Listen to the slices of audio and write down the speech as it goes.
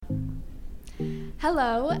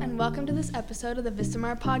Hello, and welcome to this episode of the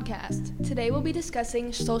Vistamar podcast. Today we'll be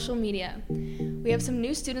discussing social media. We have some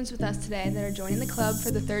new students with us today that are joining the club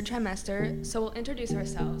for the third trimester, so we'll introduce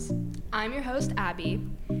ourselves. I'm your host, Abby,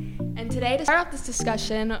 and today to start off this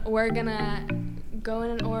discussion, we're gonna go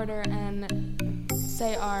in an order and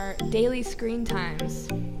say our daily screen times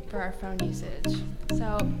for our phone usage.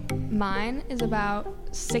 So mine is about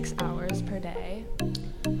 6 hours per day.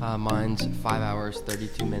 Mine's 5 hours,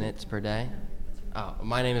 32 minutes per day.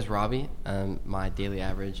 My name is Robbie. My daily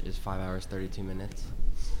average is 5 hours, 32 minutes.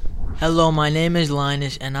 Hello, my name is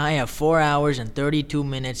Linus, and I have 4 hours and 32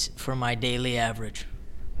 minutes for my daily average.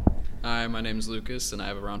 Hi, my name is Lucas, and I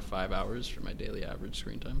have around 5 hours for my daily average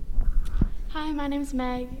screen time. Hi, my name's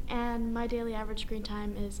Meg, and my daily average screen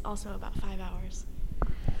time is also about 5 hours.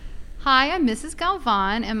 Hi, I'm Mrs.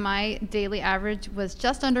 Galvan, and my daily average was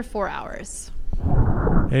just under 4 hours.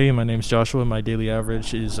 Hey, my name's Joshua. My daily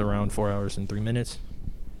average is around 4 hours and 3 minutes.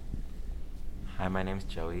 Hi, my name's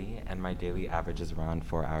Joey, and my daily average is around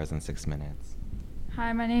 4 hours and 6 minutes.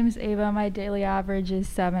 Hi, my name is Ava. My daily average is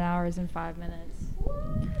 7 hours and 5 minutes.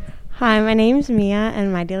 Hi, my name's Mia,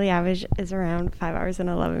 and my daily average is around 5 hours and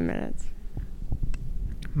 11 minutes.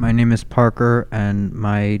 My name is Parker, and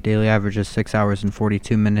my daily average is 6 hours and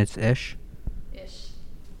 42 minutes-ish.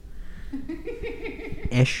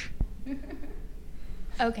 Ish.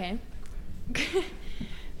 Okay.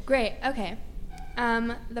 Great, okay.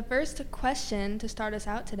 The first question to start us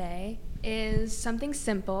out today is something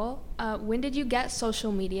simple. When did you get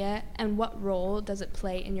social media, and what role does it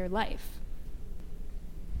play in your life?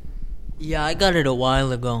 Yeah, I got it a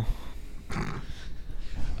while ago.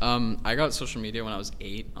 I got social media when I was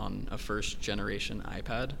 8 on a first generation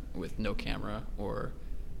iPad with no camera or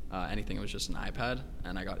anything. It was just an iPad,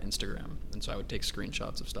 and I got Instagram. And so I would take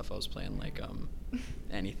screenshots of stuff I was playing, like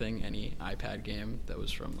any iPad game that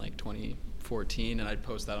was from like 2014, and I'd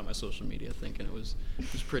post that on my social media thinking it was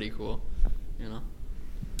pretty cool, you know?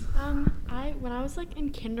 When I was like in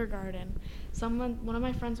kindergarten, one of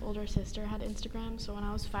my friend's older sister had Instagram, so when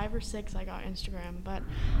I was 5 or 6, I got Instagram, but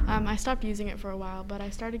I stopped using it for a while, but I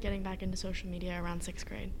started getting back into social media around 6th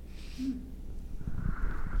grade.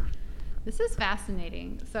 This is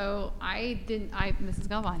fascinating. So Mrs.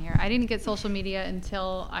 Galvan here, I didn't get social media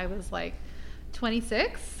until I was like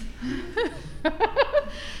 26.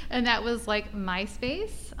 And that was like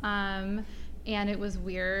MySpace. And it was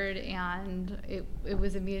weird, and it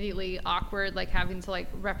was immediately awkward, like having to like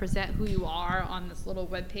represent who you are on this little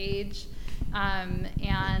web page. And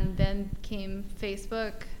then came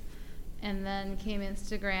Facebook, and then came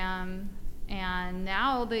Instagram, and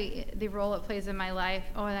now the role it plays in my life.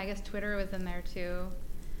 Oh, and I guess Twitter was in there too.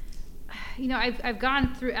 You know, I've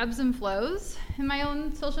gone through ebbs and flows in my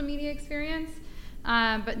own social media experience,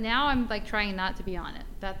 but now I'm like trying not to be on it.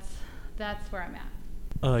 That's where I'm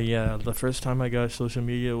at. Yeah, the first time I got social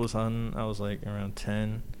media I was like around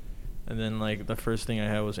 10. And then like the first thing I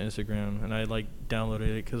had was Instagram, and I like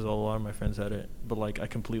downloaded it because a lot of my friends had it. But like I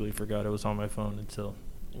completely forgot it was on my phone until,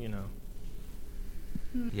 you know.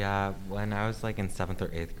 Yeah, when I was like in 7th or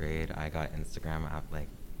 8th grade, I got Instagram.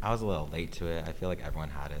 I was a little late to it. I feel like everyone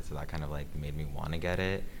had it, so that kind of like made me want to get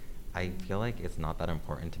it. I feel like it's not that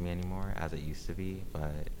important to me anymore as it used to be,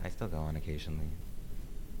 but I still go on occasionally.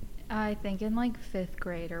 I think in like 5th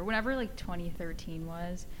grade or whenever like 2013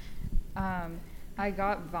 was, I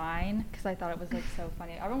got Vine because I thought it was like so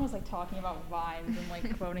funny. Everyone was like talking about Vines and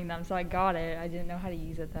like quoting them, so I got it. I didn't know how to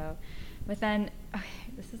use it though. But then, okay,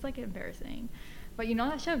 this is like embarrassing. But you know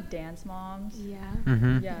that show Dance Moms? Yeah.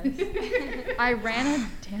 Mm-hmm. Yes. I ran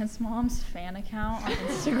a Dance Moms fan account on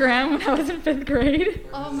Instagram when I was in 5th grade.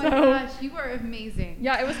 Oh my gosh, you are amazing.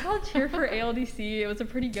 Yeah, it was called Cheer for ALDC. It was a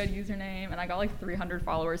pretty good username, and I got like 300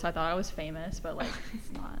 followers, so I thought I was famous, but like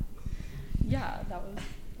it's not. Yeah, that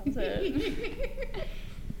was it.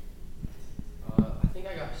 I think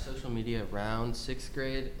I got social media around 6th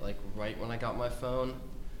grade, like right when I got my phone.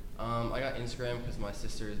 I got Instagram because my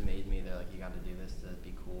sisters made me. They're like, you got to do this to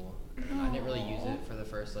be cool. And I didn't really use it for the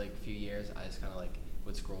first like few years. I just kind of like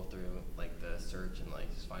would scroll through like the search and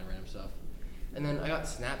like just find random stuff. And then I got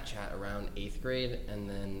Snapchat around 8th grade, and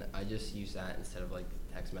then I just use that instead of like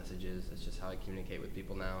text messages. It's just how I communicate with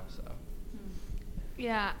people now. So.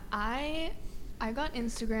 Yeah, I got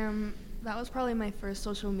Instagram. That was probably my first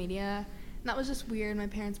social media. And that was just weird. My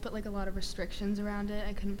parents put like a lot of restrictions around it.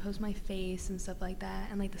 I couldn't post my face and stuff like that.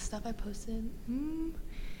 And like the stuff I posted,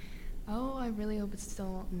 I really hope it's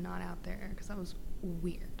still not out there because that was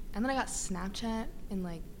weird. And then I got Snapchat in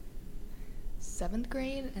like 7th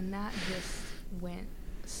grade, and that just went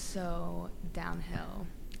so downhill.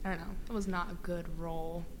 I don't know. It was not a good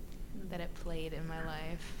role that it played in my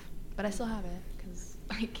life. but I still have it because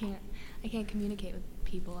I can't communicate with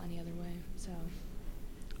people any other way. So.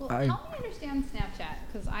 Well, help me understand Snapchat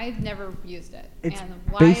because I've never used it. It's and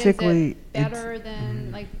why basically is it better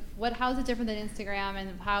than like how is it different than Instagram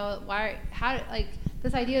and how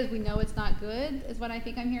this idea is we know it's not good is what I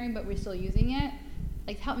think I'm hearing, but we're still using it.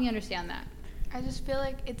 Like, help me understand that. I just feel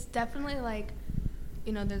like it's definitely like,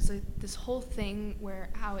 there's like this whole thing where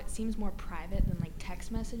how it seems more private than like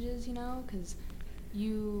text messages, because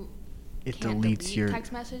it can't deletes delete your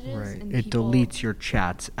text messages. right. And It deletes your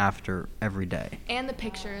chats after every day. And the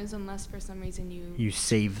pictures, unless for some reason you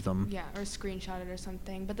save them. Yeah, or screenshot it or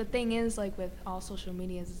something. But the thing is, like with all social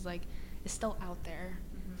medias, is like it's still out there.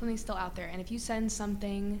 Something's still out there, and if you send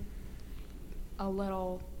something a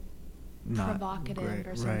little Not provocative great,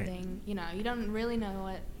 or something, you don't really know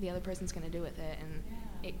what the other person's gonna do with it, and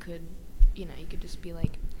it could, you could just be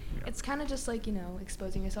like. It's kind of just like,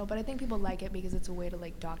 exposing yourself, but I think people like it because it's a way to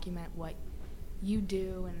like document what you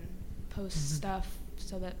do and post stuff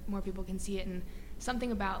so that more people can see it, and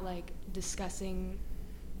something about like discussing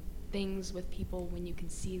things with people when you can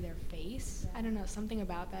see their face. I don't know, something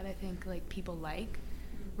about that I think like people like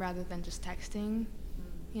rather than just texting,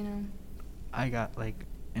 I got like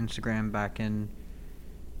Instagram back in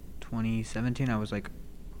 2017. I was like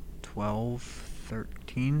 12,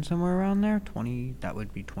 13, somewhere around there. That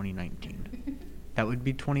would be 2019. That would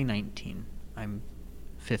be 2019. I'm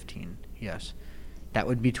 15, yes. That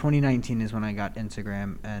would be 2019 is when I got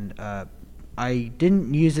Instagram, and I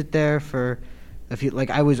didn't use it there for a few, like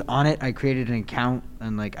I was on it, I created an account,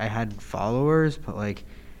 and like I had followers, but like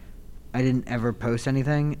I didn't ever post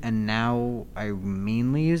anything, and now I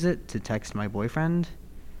mainly use it to text my boyfriend,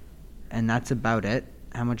 and that's about it.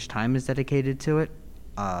 How much time is dedicated to it?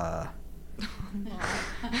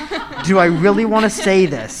 Do I really want to say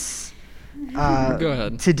this? Go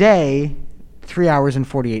ahead. Today, 3 hours and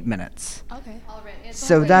 48 minutes. Okay.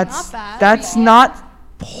 So that's not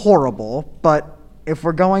horrible, but if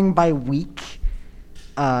we're going by week,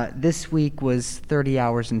 this week was 30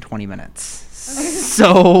 hours and 20 minutes.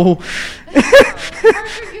 So Parker,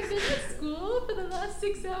 you've been at school for the last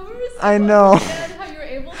 6 hours? I know. And how you're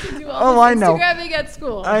able to do all this Instagramming at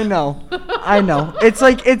school. I know. It's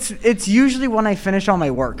like it's usually when I finish all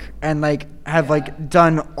my work and like have like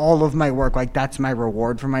done all of my work, like that's my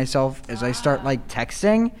reward for myself is I start like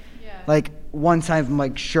texting. Like once I'm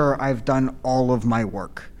like sure I've done all of my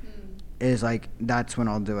work is like that's when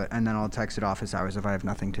I'll do it, and then I'll text it office hours if I have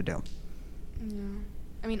nothing to do. Yeah.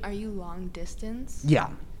 I mean, are you long distance? Yeah.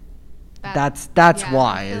 That's yeah,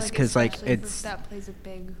 why I feel is because like especially it's that plays a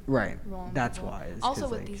big right. role in That's people. why. Is also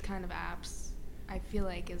 'cause, with like, these kind of apps, I feel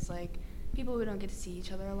like is like people who don't get to see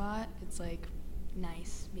each other a lot. It's like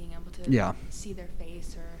nice being able to see their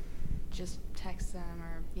face or just text them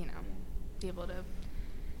or be able to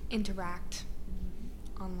interact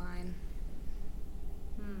online.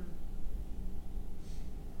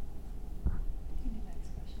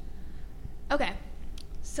 Okay,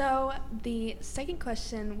 so the second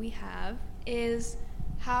question we have is,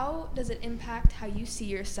 how does it impact how you see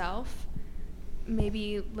yourself?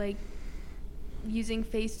 Maybe like using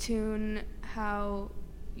Facetune, how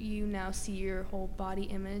you now see your whole body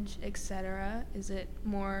image, etc. Is it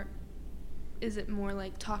more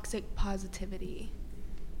like toxic positivity?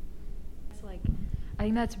 It's like, I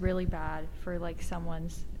think that's really bad for like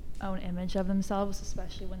someone's own image of themselves,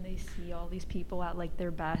 especially when they see all these people at like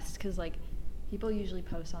their best, because like people usually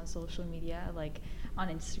post on social media, like on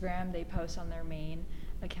Instagram they post on their main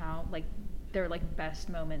account like their like best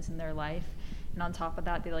moments in their life, and on top of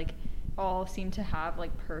that they like all seem to have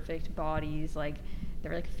like perfect bodies, like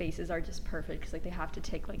their like faces are just perfect because like they have to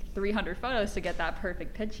take like 300 photos to get that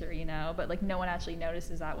perfect picture, but like no one actually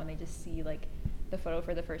notices that when they just see like the photo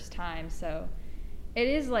for the first time. So it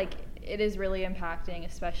is really impacting,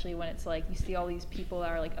 especially when it's like you see all these people that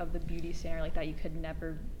are like of the beauty standard like that you could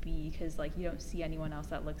never be, because like you don't see anyone else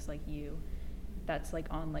that looks like you that's like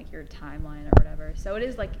on like your timeline or whatever. So it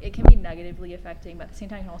is like it can be negatively affecting, but at the same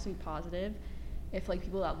time it can also be positive if like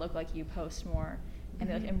people that look like you post more and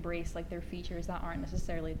they like embrace like their features that aren't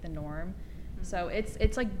necessarily the norm. So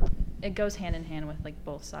it's like it goes hand in hand with like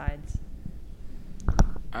both sides.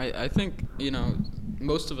 I think,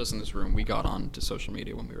 most of us in this room, we got on to social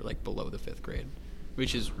media when we were like below the 5th grade,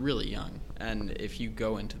 which is really young. And if you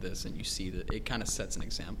go into this and you see that it kind of sets an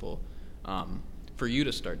example for you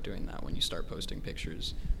to start doing that when you start posting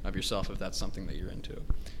pictures of yourself, if that's something that you're into.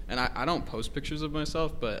 And I don't post pictures of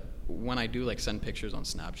myself, but when I do like send pictures on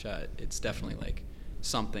Snapchat, it's definitely like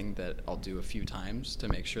something that I'll do a few times to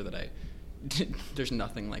make sure that there's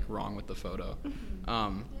nothing like wrong with the photo.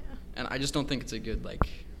 And I just don't think it's a good like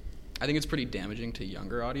I think it's pretty damaging to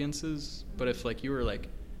younger audiences. But if like you were like,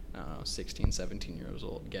 I don't know, 16, 17 years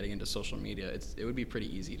old, getting into social media, it would be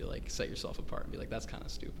pretty easy to like set yourself apart and be like, that's kind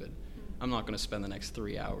of stupid. I'm not going to spend the next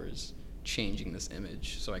 3 hours changing this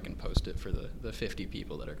image so I can post it for the 50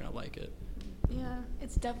 people that are going to like it. Yeah,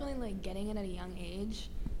 it's definitely like getting it at a young age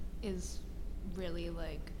is really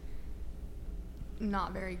like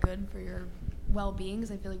not very good for your well-being,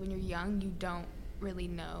 because I feel like when you're young you don't really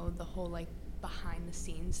know the whole like behind the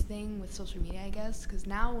scenes thing with social media, I guess, because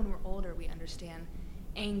now when we're older we understand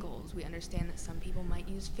angles, we understand that some people might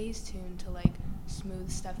use Facetune to like smooth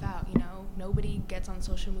stuff out, you know. Nobody gets on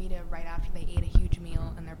social media right after they ate a huge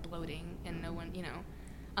meal and they're bloating, and no one, you know,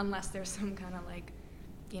 unless there's some kind of like,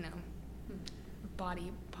 you know,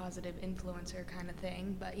 body positive influencer kind of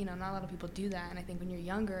thing. But you know, not a lot of people do that, and I think when you're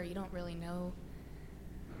younger you don't really know,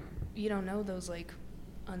 you don't know those like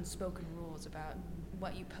unspoken rules about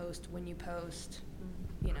what you post, when you post,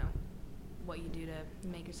 you know, what you do to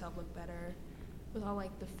make yourself look better with all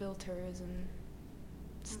like the filters and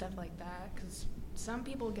stuff like that, because some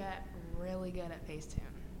people get really good at Facetune.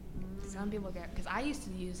 Some people get, because I used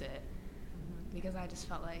to use it because I just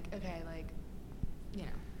felt like, okay, like, you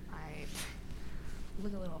know, I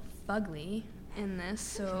look a little fugly in this,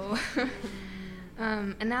 so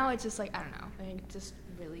and now it's just like, I don't know, I think it just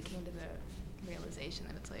really came to the realization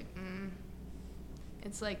that it's like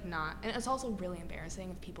it's like not, and it's also really embarrassing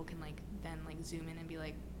if people can like then like zoom in and be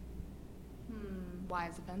like, why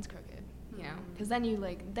is the fence crooked, you know, because then you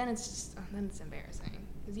like, then it's just, then it's embarrassing,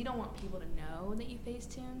 because you don't want people to know that you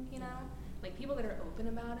Facetune, you know, like people that are open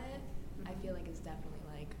about it, I feel like is definitely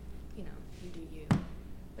like, you know, you do you,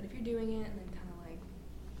 but if you're doing it and then kind of like,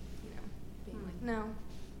 you know, being like, no,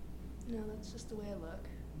 that's just the way I look,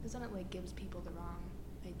 because then it like gives people the wrong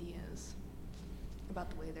ideas about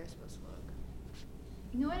the way they're supposed to look.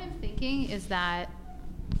 You know what I'm thinking is that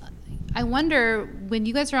I wonder, when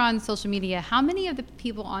you guys are on social media, how many of the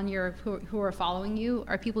people on your who are following you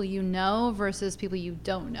are people you know versus people you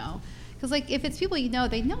don't know? Because like if it's people you know,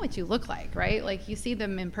 they know what you look like, right? Like you see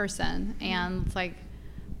them in person, and it's like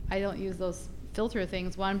I don't use those filter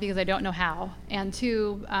things. One, because I don't know how, and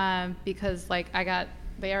two, because like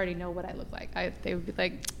they already know what I look like. They would be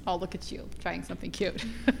like, "Oh, look at you trying something cute."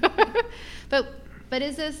 But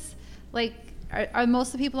is this like? Are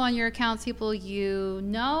most of the people on your accounts people you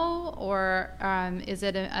know, or is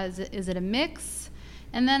it a mix?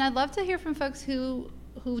 And then I'd love to hear from folks who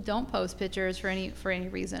don't post pictures for any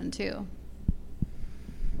reason too.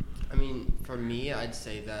 I mean, for me, I'd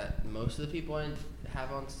say that most of the people I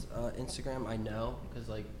have on Instagram I know, because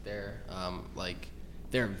like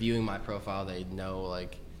they're viewing my profile. They know,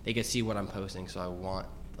 like they can see what I'm posting, so I want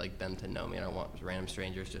like them to know me. I don't want random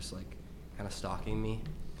strangers just like kind of stalking me.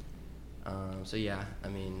 So yeah, I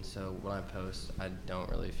mean, so when I post, I don't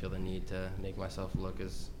really feel the need to make myself look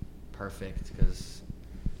as perfect, because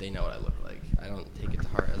they know what I look like. I don't take it to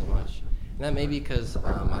heart as much. And that may be because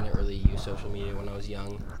I didn't really use social media when I was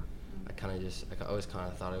young. I always kind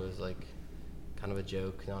of thought it was like kind of a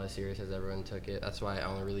joke, not as serious as everyone took it. That's why I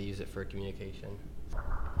only really use it for communication.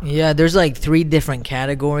 Yeah, there's like 3 different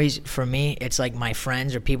categories for me. It's like my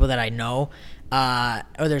friends or people that I know.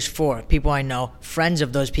 Or there's 4 people I know, friends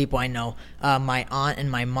of those people I know, my aunt and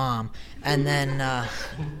my mom, and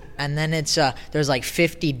then it's there's like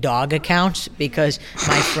 50 dog accounts, because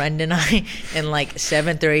my friend and I in like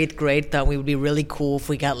 7th or 8th grade thought we would be really cool if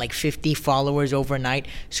we got like 50 followers overnight.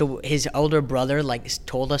 So his older brother like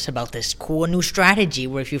told us about this cool new strategy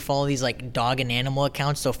where if you follow these like dog and animal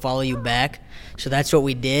accounts, they'll follow you back. So that's what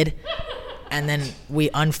we did. And then we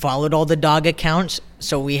unfollowed all the dog accounts,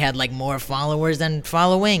 so we had like more followers than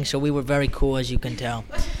following. So we were very cool, as you can tell.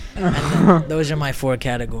 And then, those are my 4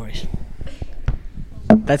 categories.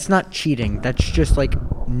 That's not cheating. That's just like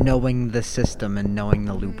knowing the system and knowing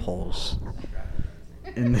the loopholes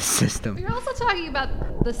in the system. You're also talking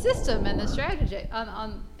about the system and the strategy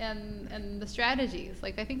and the strategies.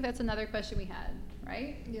 Like I think that's another question we had,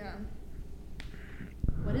 right? Yeah.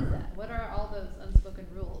 What is that? What are all those unspoken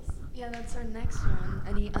rules? Yeah, that's our next one.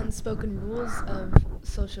 Any unspoken rules of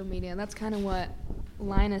social media? And that's kind of what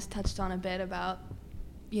Linus touched on a bit about,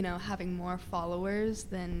 you know, having more followers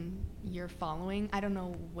than you're following. I don't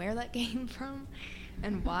know where that came from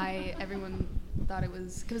and why everyone thought it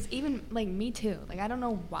was, because even like me too. Like I don't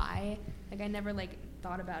know why. Like I never like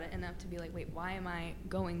thought about it enough to be like, wait, why am I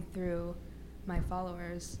going through my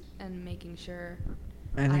followers and making sure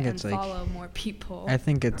I unfollow more people? I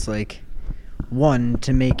think it's like, 1,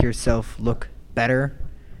 to make yourself look better,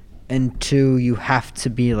 and 2, you have to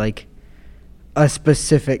be like a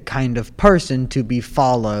specific kind of person to be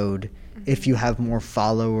followed if you have more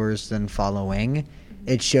followers than following.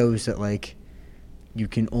 it shows that like you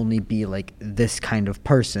can only be like this kind of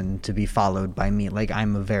person to be followed by me. Like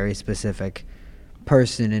I'm a very specific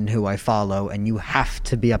person in who I follow, and you have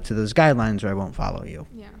to be up to those guidelines or I won't follow you.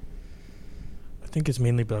 Yeah. I think it's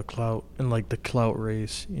mainly about clout and like the clout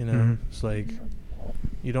race, you know. Mhm. It's like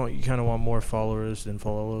you kind of want more followers than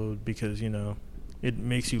followed because, you know, it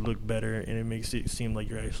makes you look better and it makes it seem like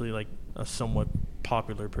you're actually like a somewhat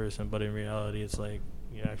popular person, but in reality it's like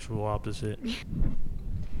the actual opposite.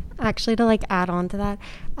 Actually, to like add on to that,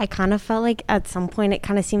 I kind of felt like at some point it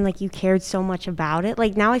kind of seemed like you cared so much about it.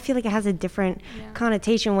 Like now I feel like it has a different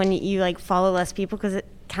connotation when you like follow less people, because it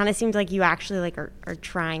kind of seems like you actually like are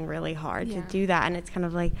trying really hard to do that, and it's kind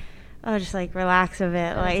of like, oh, just like relax a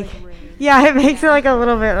bit. Like it makes it like a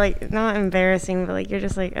little bit like not embarrassing, but like you're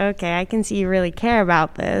just like, okay, I can see you really care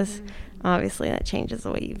about this. Obviously that changes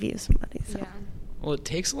the way you view somebody. So Well, it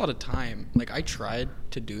takes a lot of time. Like, I tried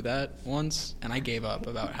to do that once, and I gave up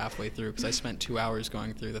about halfway through because I spent 2 hours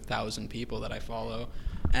going through the 1,000 people that I follow.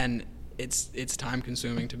 And it's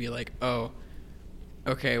time-consuming to be like, oh,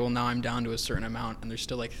 okay, well, now I'm down to a certain amount, and there's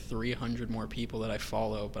still, like, 300 more people that I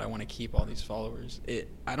follow, but I want to keep all these followers.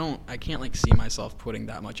 I can't, like, see myself putting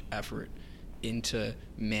that much effort into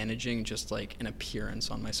managing just, like, an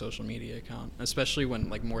appearance on my social media account, especially when,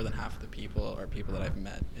 like, more than half of the people are people that I've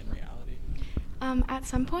met in reality. At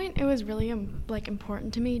some point, it was really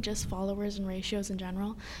important to me, just followers and ratios in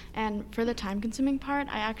general. And for the time-consuming part,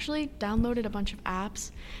 I actually downloaded a bunch of apps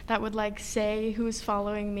that would like say who's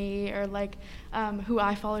following me or like who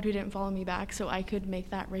I followed who didn't follow me back, so I could make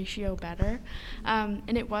that ratio better.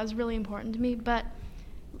 And it was really important to me, but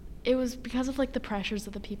it was because of like the pressures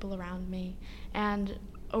of the people around me. And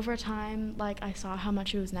over time, like, I saw how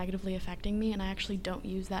much it was negatively affecting me, and I actually don't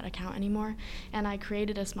use that account anymore. And I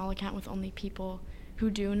created a small account with only people who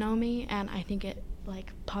do know me, and I think it,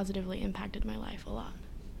 like, positively impacted my life a lot.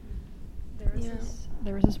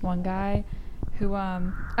 There was this one guy who,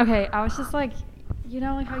 okay, I was just like, you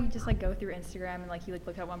know, like how you just like go through Instagram and like you like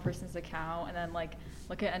look at one person's account and then like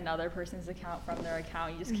look at another person's account from their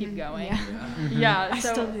account. You just keep going. Yeah. I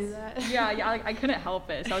So still do that. yeah, I couldn't help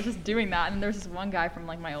it. So I was just doing that, and there was this one guy from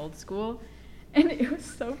like my old school, and it was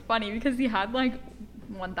so funny because he had like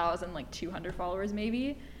 1,200 followers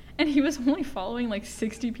maybe, and he was only following like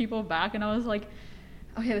 60 people back, and I was like,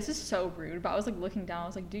 okay, this is so rude, but I was like looking down, I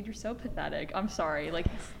was like, dude, you're so pathetic. I'm sorry. Like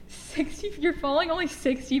 60, you're following only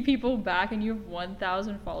 60 people back and you have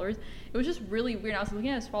 1,000 followers. It was just really weird. I was looking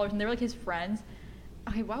at his followers and they were like his friends.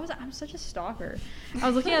 Okay, I'm such a stalker. I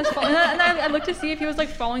was looking at his followers and then I looked to see if he was like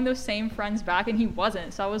following those same friends back, and he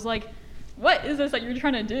wasn't. So I was like, what is this that you're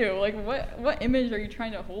trying to do? Like what image are you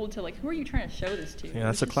trying to hold to? Like, who are you trying to show this to? Yeah,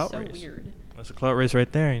 that's a clout race. So weird. That's a clout race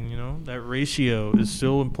right there, and you know that ratio is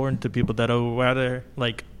so important to people that would rather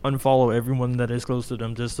like unfollow everyone that is close to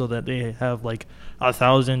them just so that they have like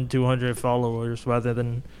 1,200 followers rather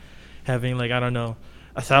than having like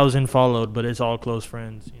 1,000 followed, but it's all close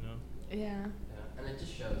friends, you know. Yeah. And it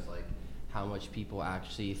just shows like how much people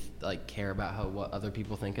actually like care about what other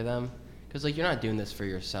people think of them, because like you're not doing this for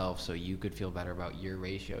yourself so you could feel better about your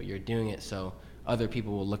ratio. You're doing it so other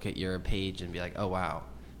people will look at your page and be like, oh wow,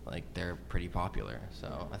 like they're pretty popular.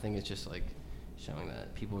 So I think it's just like showing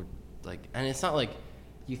that people like, and it's not like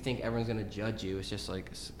you think everyone's gonna judge you. It's just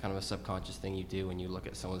like kind of a subconscious thing you do when you look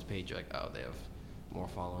at someone's page. You're like, oh, they have more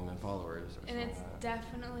following than followers. Or And it's like that.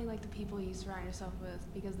 definitely like the people you surround yourself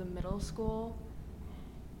with, because the middle school.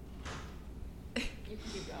 You can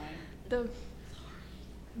keep going.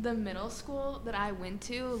 The middle school that I went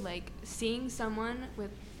to, like seeing someone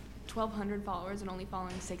with 1,200 followers and only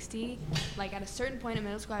following 60, like at a certain point in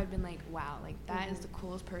middle school, I've been like, wow, like that is the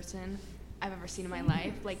coolest person I've ever seen in my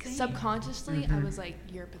life. Like subconsciously, I was like,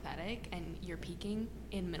 you're pathetic and you're peaking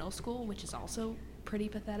in middle school, which is also pretty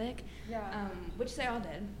pathetic. Yeah. Which they all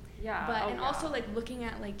did. Yeah. But also like looking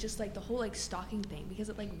at like just like the whole like stalking thing, because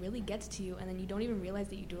it like really gets to you, and then you don't even realize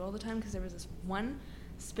that you do it all the time, because there was this one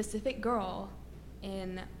specific girl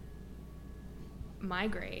in my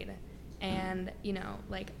grade, and you know,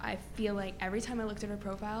 like I feel like every time I looked at her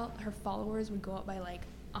profile, her followers would go up by like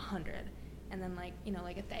 100, and then like, you know,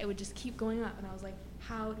 like it would just keep going up, and I was like,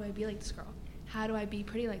 how do I be like this girl? How do I be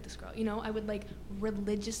pretty like this girl? You know, I would like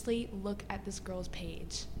religiously look at this girl's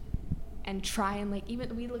page and try and like,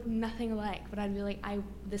 even we look nothing alike, but I'd be like,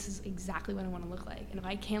 this is exactly what I want to look like, and if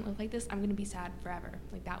I can't look like this, I'm gonna be sad forever.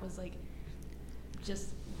 Like that was like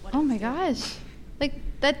just what. Oh my gosh. Like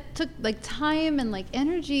that took like time and like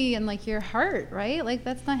energy and like your heart, right? Like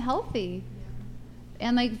that's not healthy. Yeah.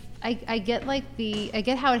 And like I get like I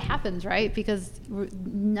get how it happens, right? Because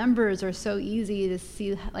numbers are so easy to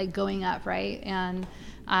see like going up, right? And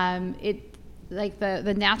like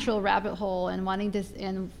the natural rabbit hole and wanting to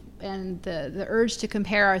and the urge to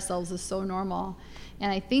compare ourselves is so normal.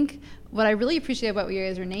 And I think what I really appreciate about what you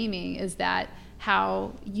guys are naming is that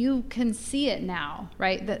how you can see it now,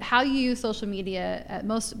 right? That how you use social media,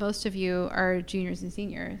 most of you are juniors and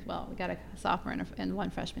seniors. Well, we got a sophomore and one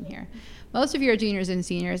freshman here. Most of you are juniors and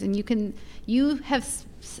seniors, and you have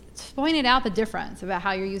pointed out the difference about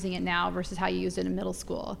how you're using it now versus how you used it in middle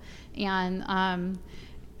school. And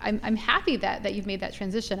I'm happy that you've made that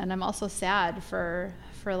transition, and I'm also sad for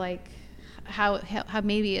like how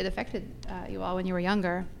maybe it affected you all when you were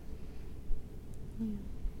younger.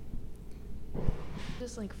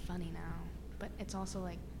 Just like funny now, but it's also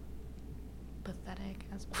like pathetic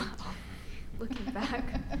as well. Looking back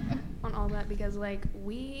on all that, because like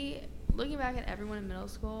looking back at everyone in middle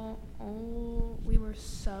school, we were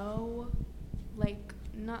so like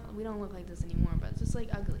we don't look like this anymore, but it's just like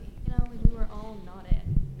ugly, you know, like we were all not it.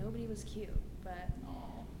 Nobody was cute, but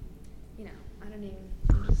you know, I don't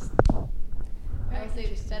even just. I would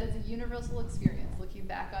say that is a universal experience. Looking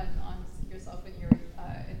back on yourself when you were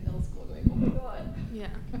in middle school, going, oh my god. Yeah.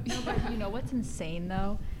 No, but you know what's insane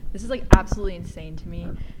though? This is like absolutely insane to me.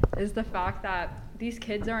 Is the fact that these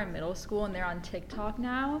kids are in middle school and they're on TikTok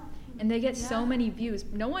now, and they get so many views.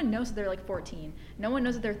 No one knows that they're like 14. No one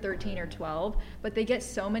knows that they're 13 or 12, but they get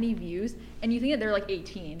so many views, and you think that they're like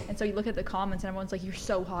 18. And so you look at the comments and everyone's like, you're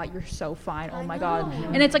so hot, you're so fine, oh my god.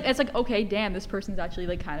 And it's like, okay, damn, this person's actually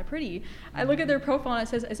like kind of pretty. I look at their profile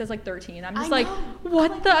and it says like 13. I'm just like,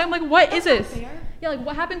 what the? I'm like, what is this? Yeah, like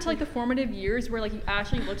what happened to like the formative years where like you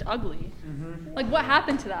actually looked ugly? Mm-hmm. Like what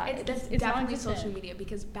happened to that? It's definitely social media,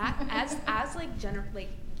 because back as like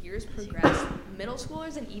years progress, middle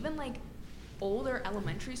schoolers and even like older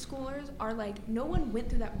elementary schoolers are like, no one's going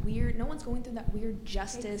through that weird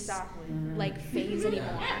justice like phase anymore.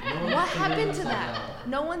 What happened to that?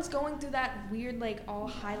 No one's going through that weird like all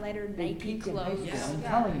highlighter Nike clothes. I'm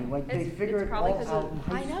telling you, like they figure it all out in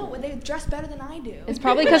high I know, school. they dress better than I do. It's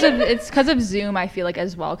probably because of Zoom, I feel like,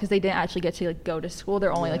 as well, because they didn't actually get to like go to school.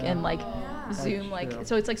 They're only like in like Zoom, like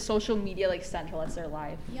so it's like social media like central. That's their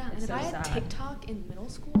life. Yeah, and it's if so I had sad. TikTok in middle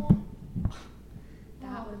school,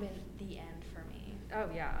 that would have been the end for me. Oh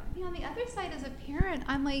yeah. Yeah, on the other side, as a parent,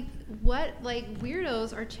 I'm like, what like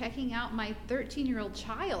weirdos are checking out my 13-year-old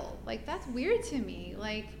child? Like that's weird to me.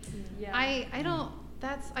 Like I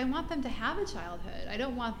want them to have a childhood. I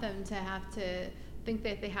don't want them to have to think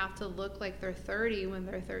that they have to look like they're 30 when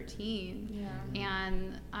they're 13. Yeah.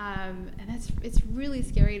 And it's really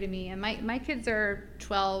scary to me. And my kids are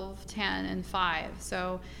 12, 10, and 5.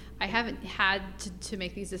 So I haven't had to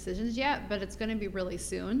make these decisions yet, but it's going to be really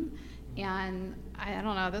soon. And I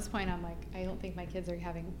don't know, at this point I'm like, I don't think my kids are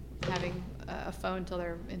having a phone until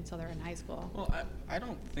they're in high school. Well, I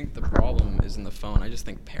don't think the problem is in the phone. I just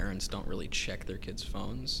think parents don't really check their kids'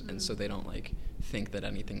 phones, and so they don't like think that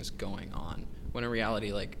anything's going on. When in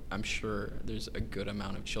reality, like, I'm sure there's a good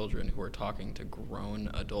amount of children who are talking to grown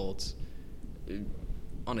adults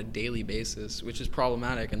on a daily basis, which is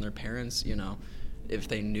problematic, and their parents, you know, if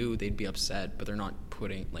they knew, they'd be upset, but they're not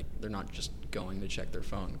just going to check their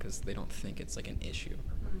phone because they don't think it's like an issue.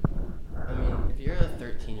 I mean, if you're a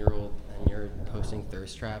 13-year-old and you're posting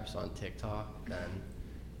thirst traps on TikTok, then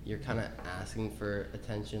you're kind of asking for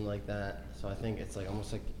attention like that. So I think it's like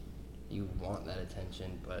almost like you want that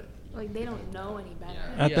attention, but like they don't know any better.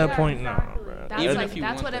 At that point, no.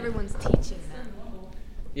 That's what everyone's teaching them.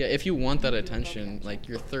 Yeah, if you want that attention, like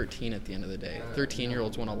you're 13 at the end of the day.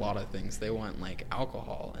 13-year-olds want a lot of things. They want like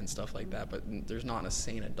alcohol and stuff like that, but there's not a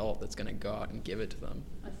sane adult that's going to go out and give it to them.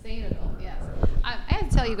 A sane adult, yes. I have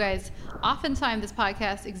to tell you guys, oftentimes this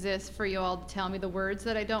podcast exists for you all to tell me the words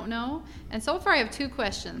that I don't know. And so far I have 2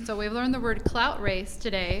 questions. So we've learned the word clout race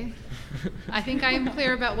today. I think I am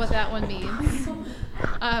clear about what that one means.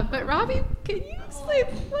 But Robbie, can you explain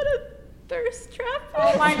what a thirst trap is?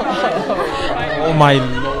 Oh my god. Oh my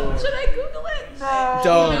lord. Should I Google it?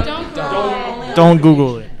 Don't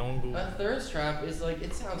Google it. a thirst trap is like,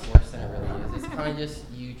 it sounds worse than it really is. It's kind of just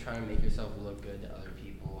you trying to make yourself look good to other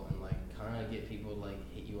people and like kind of get people to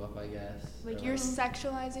like hit you up, I guess. Like you're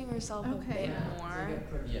sexualizing yourself a bit more.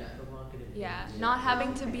 Yeah. Yeah, not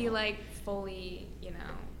having to be like fully, you know.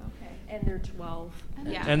 Okay. And they're 12.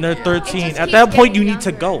 Yeah. And they're 13. just At keeps that point, you getting need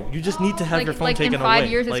to younger. go. You just need to have your phone like taken in away. 5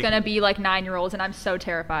 years, it's Like, gonna be like 9-year-olds, and I'm so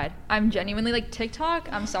terrified. I'm genuinely like TikTok.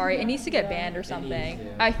 I'm sorry, it needs to get banned or something.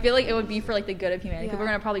 I feel like it would be for like the good of humanity. Yeah. People are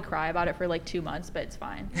gonna probably cry about it for like 2 months, but it's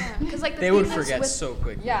fine. Yeah, because like the They thing would is forget with, so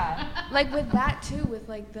quick. Yeah. like with that too, with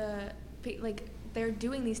like like they're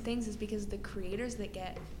doing these things is because the creators that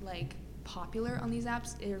get like popular on these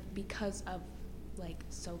apps are because of like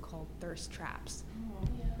so-called thirst traps,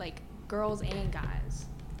 like girls and guys.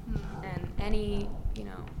 And any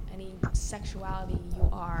sexuality you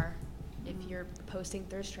are, if you're posting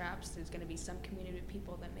thirst traps, there's going to be some community of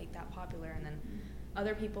people that make that popular, and then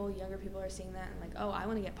other people, younger people, are seeing that and like, oh, I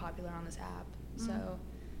want to get popular on this app. So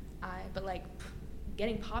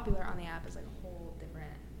getting popular on the app is like a whole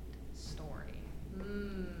different story.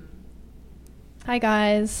 Hi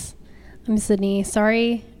guys, I'm Sydney.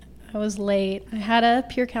 Sorry I was late. I had a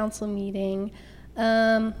peer council meeting.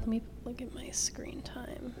 Let me look at my screen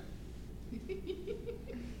time.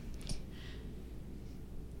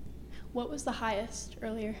 What was the highest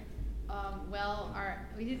earlier? Well,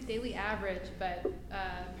 we did daily average, but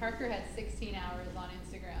Parker had 16 hours on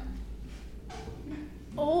Instagram.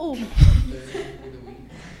 Oh.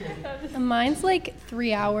 Mine's like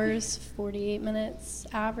 3 hours, 48 minutes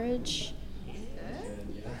average.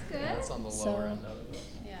 That's good. That's on the lower end of it.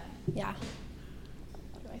 Yeah.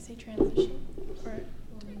 Do I say transition? Or did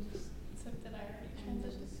I already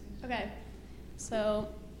transition? Okay. So,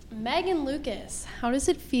 Megan Lucas, how does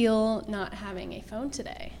it feel not having a phone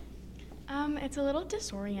today? It's a little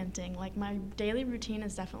disorienting. Like, my daily routine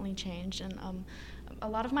has definitely changed, and a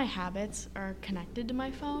lot of my habits are connected to my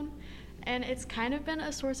phone. And it's kind of been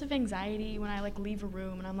a source of anxiety when I leave a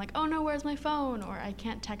room and I'm like, oh no, where's my phone? Or I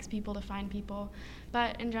can't text people to find people.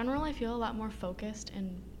 But in general, I feel a lot more focused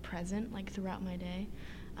and present throughout my day.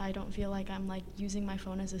 I don't feel like I'm using my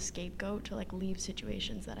phone as a scapegoat to leave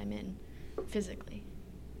situations that I'm in physically.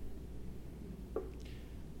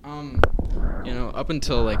 Up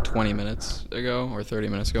until 20 minutes ago or 30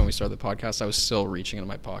 minutes ago when we started the podcast, I was still reaching into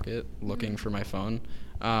my pocket looking for my phone.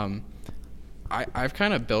 I've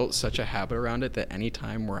kind of built such a habit around it that any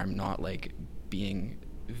time where I'm not being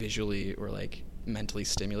visually or mentally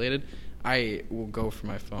stimulated, I will go for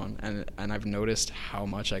my phone, and I've noticed how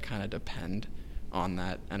much I kind of depend on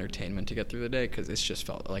that entertainment to get through the day, because it's just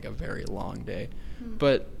felt like a very long day.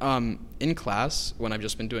 But in class, when I've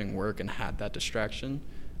just been doing work and had that distraction,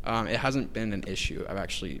 it hasn't been an issue. I've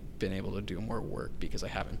actually been able to do more work because I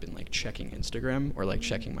haven't been checking Instagram or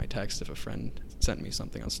checking my text if a friend sent me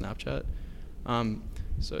something on Snapchat.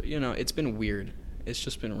 So it's been weird. It's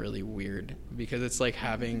just been really weird because it's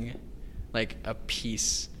having a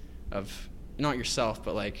piece of not yourself,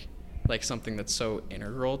 but something that's so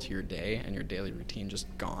integral to your day and your daily routine just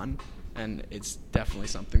gone. And it's definitely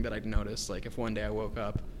something that I'd notice. If one day I woke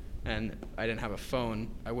up and I didn't have a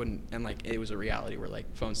phone, I wouldn't, and it was a reality where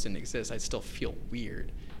phones didn't exist, I'd still feel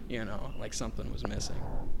weird, something was missing.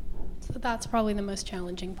 So that's probably the most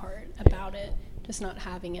challenging part about it, just not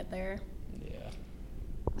having it there. Yeah.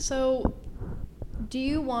 So, do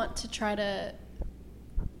you want to try to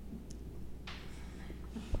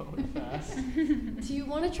phone fast? Do you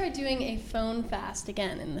want to try doing a phone fast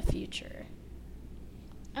again in the future?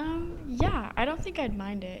 Yeah, I don't think I'd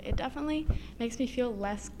mind it. It definitely makes me feel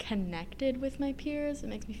less connected with my peers. It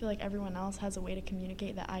makes me feel like everyone else has a way to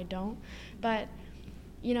communicate that I don't. But,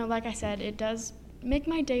 like I said, it does make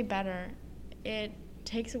my day better. It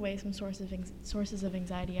takes away some sources of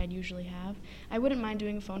anxiety I'd usually have. I wouldn't mind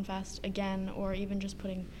doing a phone fast again, or even just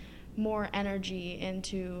putting more energy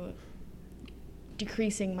into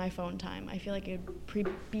decreasing my phone time. I feel like it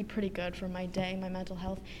would be pretty good for my day, my mental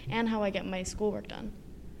health, and how I get my schoolwork done.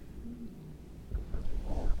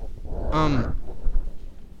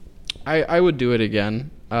 I would do it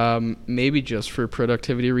again. Maybe just for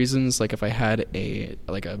productivity reasons. If I had a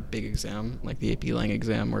big exam, like the AP Lang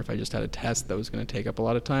exam, or if I just had a test that was going to take up a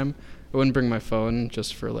lot of time, I wouldn't bring my phone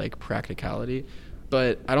just for practicality.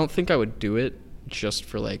 But I don't think I would do it just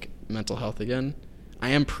for mental health again. I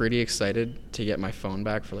am pretty excited to get my phone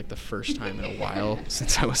back for the first time in a while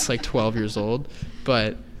since I was 12 years old.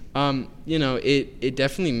 But it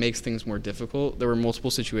definitely makes things more difficult. There were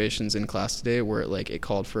multiple situations in class today where it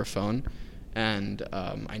called for a phone, and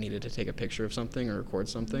I needed to take a picture of something or record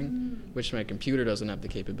something, which my computer doesn't have the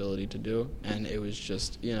capability to do, and it was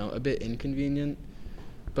just a bit inconvenient.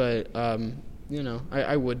 But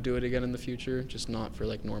I would do it again in the future, just not for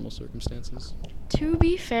normal circumstances. To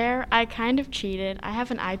be fair, I kind of cheated. I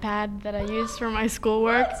have an iPad that I use for my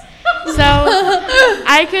schoolwork, so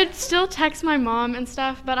I could still text my mom and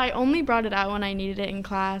stuff, but I only brought it out when I needed it in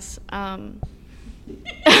class.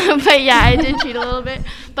 But yeah, I did cheat a little bit.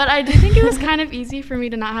 But I did think it was kind of easy for me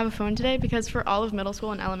to not have a phone today, because for all of middle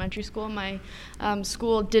school and elementary school, my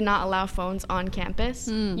school did not allow phones on campus.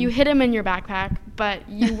 You hid them in your backpack, but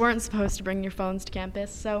you weren't supposed to bring your phones to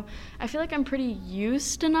campus. So I feel like I'm pretty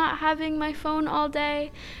used to not having my phone all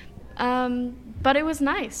day. But it was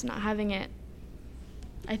nice not having it,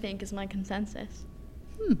 I think, is my consensus.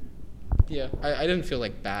 Yeah, I didn't feel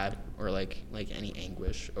like bad or like any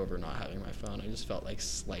anguish over not having my phone. I just felt like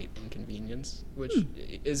slight inconvenience, which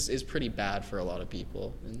is pretty bad for a lot of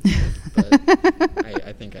people. But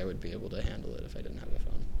I think I would be able to handle it if I didn't have a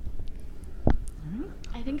phone.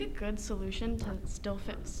 I think a good solution to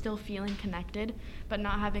still feeling connected, but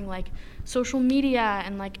not having like social media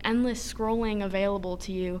and like endless scrolling available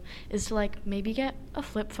to you, is to like maybe get a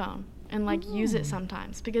flip phone and like use it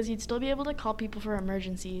sometimes, because you'd still be able to call people for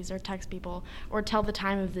emergencies or text people or tell the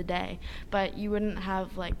time of the day, but you wouldn't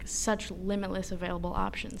have like such limitless available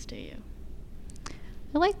options to you.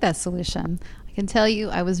 I like that solution. I can tell you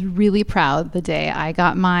I was really proud the day I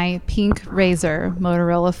got my pink Razr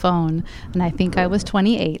Motorola phone, and I think I was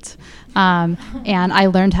 28. And I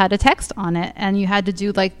learned how to text on it, and you had to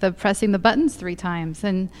do like the pressing the buttons 3 times.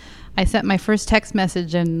 And I sent my first text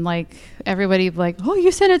message, and like everybody like, "Oh,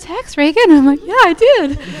 you sent a text, Reagan?" I'm like, "Yeah, I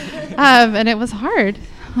did." And it was hard.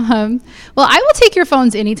 Well, I will take your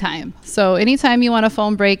phones anytime. So anytime you want a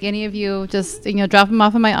phone break, any of you just drop them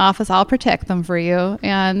off in my office. I'll protect them for you,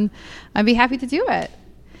 and I'd be happy to do it.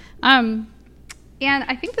 And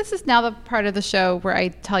I think this is now the part of the show where I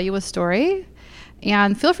tell you a story.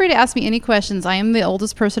 And feel free to ask me any questions. I am the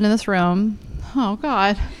oldest person in this room. Oh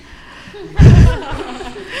God.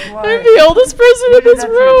 I'm the oldest person in this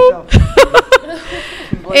room.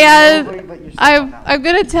 And I'm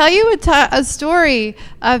going to tell you a story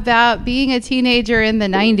about being a teenager in the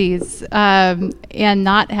 90s and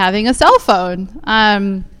not having a cell phone.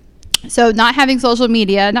 So not having social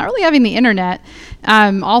media, not really having the internet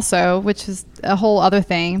also, which is a whole other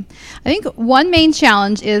thing. I think one main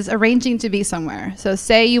challenge is arranging to be somewhere. So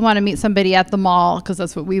say you want to meet somebody at the mall, because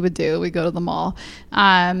that's what we would do. We go to the mall.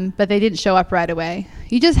 But they didn't show up right away.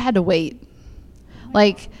 You just had to wait.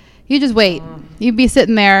 Like, you just wait. You'd be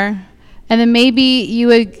sitting there, and then maybe you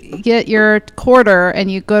would get your quarter and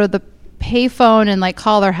you go to the payphone and like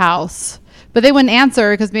call their house. But they wouldn't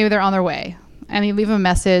answer because maybe they're on their way. And you leave them a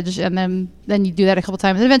message, and then you do that a couple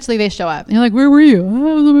times, and eventually they show up. And you're like, "Where were you?"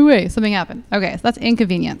 "Oh, I was on my way. Something happened." Okay, so that's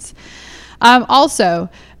inconvenience. Also,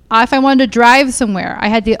 if I wanted to drive somewhere, I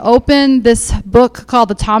had to open this book called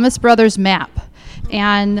the Thomas Brothers Map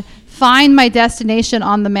and find my destination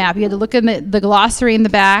on the map. You had to look in the glossary in the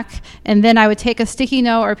back, and then I would take a sticky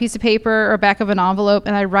note or a piece of paper or back of an envelope,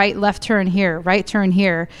 and I'd write left turn here, right turn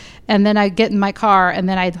here. And then I'd get in my car, and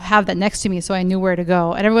then I'd have that next to me so I knew where to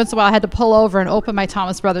go. And every once in a while, I had to pull over and open my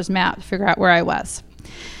Thomas Brothers map to figure out where I was.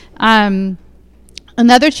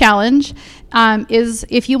 Another challenge is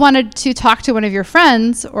if you wanted to talk to one of your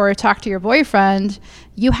friends or talk to your boyfriend,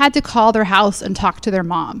 you had to call their house and talk to their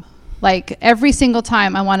mom. Like every single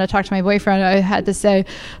time I wanted to talk to my boyfriend, I had to say,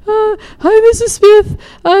 "Hi, Mrs. Smith.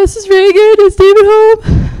 This is Reagan. Is David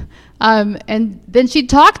home?" And then she'd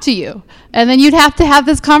talk to you. And then you'd have to have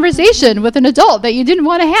this conversation with an adult that you didn't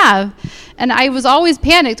want to have. And I was always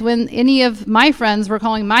panicked when any of my friends were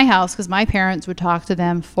calling my house, because my parents would talk to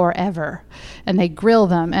them forever. And they'd grill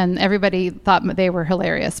them. And everybody thought they were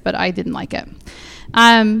hilarious, but I didn't like it.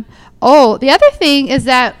 The other thing is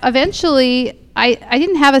that eventually I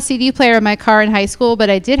didn't have a CD player in my car in high school, but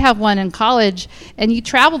I did have one in college. And you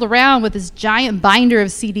traveled around with this giant binder of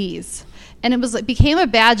CDs. And it became a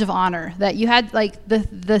badge of honor that you had like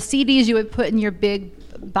the CDs you would put in your big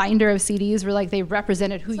binder of CDs were like they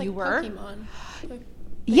represented who you were. Pokemon.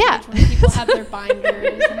 Yeah. When people have their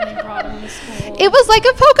binders and they brought them to school. It was like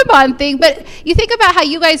a Pokemon thing, but you think about how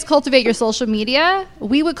you guys cultivate your social media.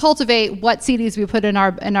 We would cultivate what CDs we put in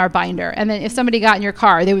our binder, and then if somebody got in your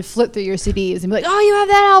car, they would flip through your CDs and be like, "Oh, you have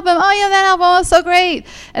that album. Oh, you have that album. Oh, so great."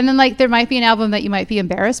 And then like there might be an album that you might be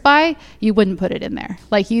embarrassed by. You wouldn't put it in there.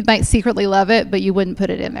 Like you might secretly love it, but you wouldn't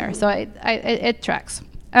put it in there. So it tracks.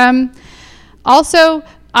 Also,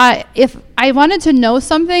 if I wanted to know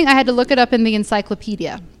something, I had to look it up in the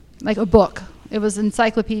encyclopedia, like a book. It was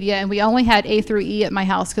encyclopedia, and we only had A through E at my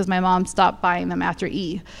house because my mom stopped buying them after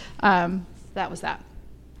E. That was that.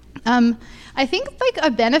 I think like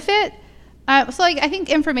a benefit, I think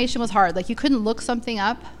information was hard. Like you couldn't look something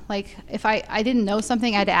up. Like if I didn't know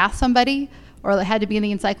something, I had to ask somebody, or it had to be in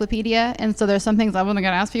the encyclopedia. And so there's some things I wasn't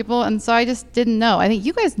going to ask people, and so I just didn't know. I think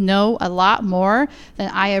you guys know a lot more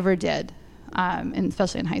than I ever did. And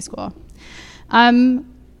especially in high school.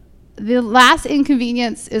 The last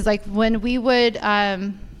inconvenience is like when we would,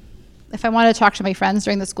 if I wanted to talk to my friends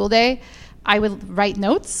during the school day, I would write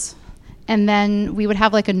notes, and then we would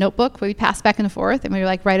have like a notebook where we'd pass back and forth, and we would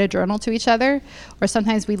like write a journal to each other, or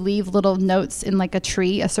sometimes we'd leave little notes in like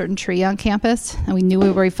a certain tree on campus, and we knew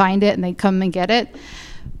where we'd find it, and they'd come and get it.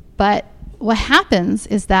 But what happens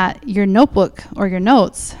is that your notebook or your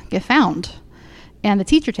notes get found, and the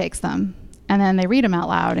teacher takes them. and then they read them out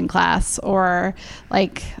loud in class, or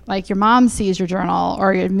like your mom sees your journal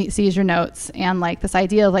or sees your notes, and like this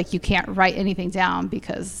idea of like you can't write anything down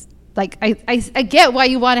because like I get why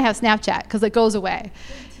you want to have Snapchat because it goes away.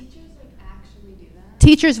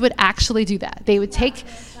 Teachers would actually do that. They would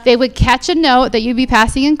catch a note that you'd be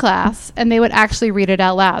passing in class, and they would actually read it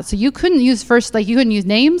out loud. So you couldn't use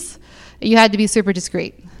names. You had to be super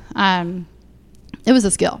discreet. It was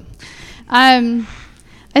a skill.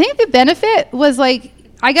 I think the benefit was like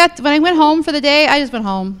when I went home for the day, I just went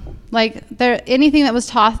home. Like anything that was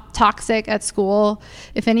toxic at school,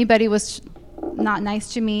 if anybody was not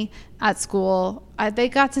nice to me at school, they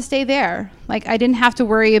got to stay there. Like I didn't have to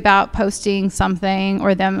worry about posting something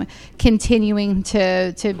or them continuing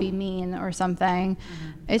to be mean or something.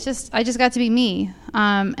 Mm-hmm. I just got to be me,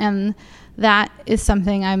 and that is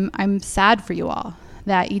something I'm sad for you all,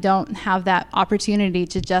 that you don't have that opportunity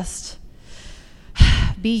to just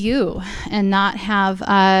be you and not have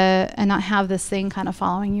this thing kind of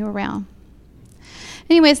following you around.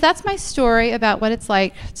 Anyways, that's my story about what it's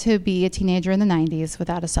like to be a teenager in the 90s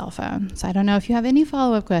without a cell phone. So I don't know if you have any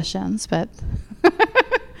follow-up questions, but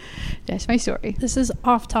that's my story. This is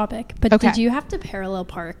off topic, but okay. Did you have to parallel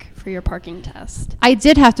park for your parking test? I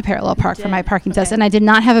did have to parallel park for my parking test, and I did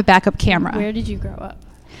not have a backup camera. Where did you grow up?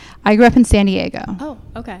 I grew up in San Diego. Oh,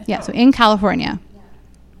 okay. Yeah, so in California.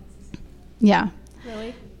 Yeah.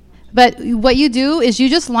 Really? But what you do is you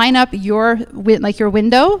just line up your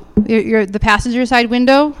window, the passenger side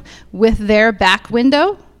window, with their back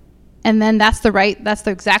window, and then that's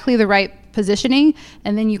exactly the right positioning,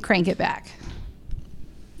 and then you crank it back.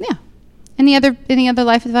 Yeah. Any other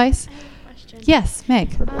life advice? I have a question. Yes,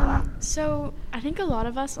 Meg. So I think a lot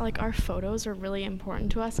of us, like, our photos are really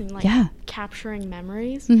important to us in like capturing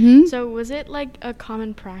memories. Mm-hmm. So was it like a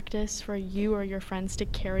common practice for you or your friends to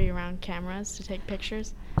carry around cameras to take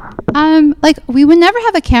pictures? Like we would never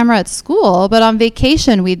have a camera at school, but on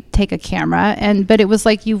vacation we'd take a camera, but it was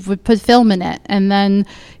like you would put film in it, and then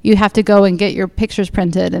you have to go and get your pictures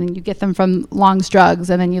printed, and you get them from Long's Drugs,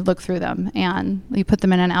 and then you look through them and you put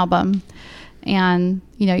them in an album, and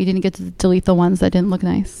you didn't get to delete the ones that didn't look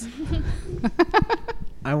nice.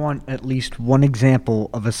 I want at least one example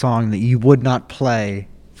of a song that you would not play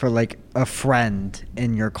for like a friend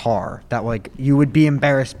in your car, that like you would be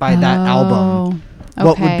embarrassed by that album. Okay.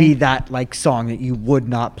 What would be that like song that you would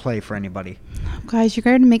not play for anybody? Guys, you're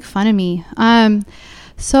going to make fun of me. I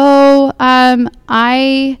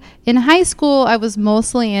in high school I was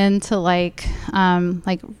mostly into like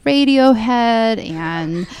Radiohead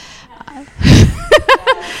and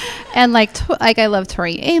and I loved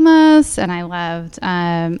Tori Amos, and I loved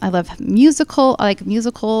musicals. I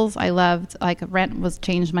loved Rent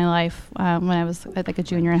changed my life when I was like a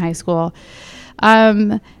junior in high school.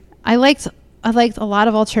 I liked a lot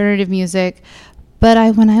of alternative music,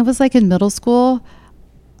 but when I was like in middle school,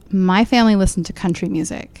 my family listened to country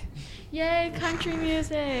music. Yay, country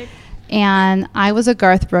music! And I was a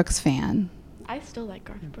Garth Brooks fan. I still like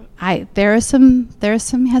Garth Brooks. I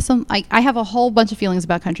have a whole bunch of feelings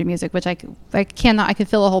about country music, which I could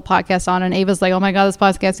fill a whole podcast on. And Ava's like, oh my God, this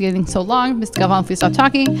podcast is getting so long. Mr. Galvan, please stop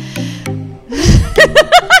talking.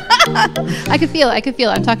 I could feel it.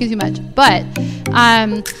 I'm talking too much. But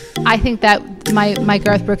I think that my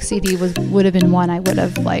Garth Brooks CD would have been one I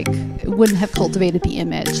wouldn't have cultivated the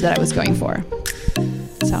image that I was going for.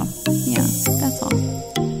 So, yeah, that's all.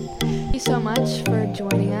 Thank you so much for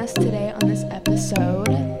joining us today on this episode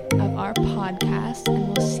of our podcast,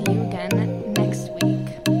 and we'll see you again next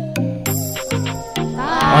week.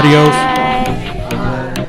 Bye. Adios.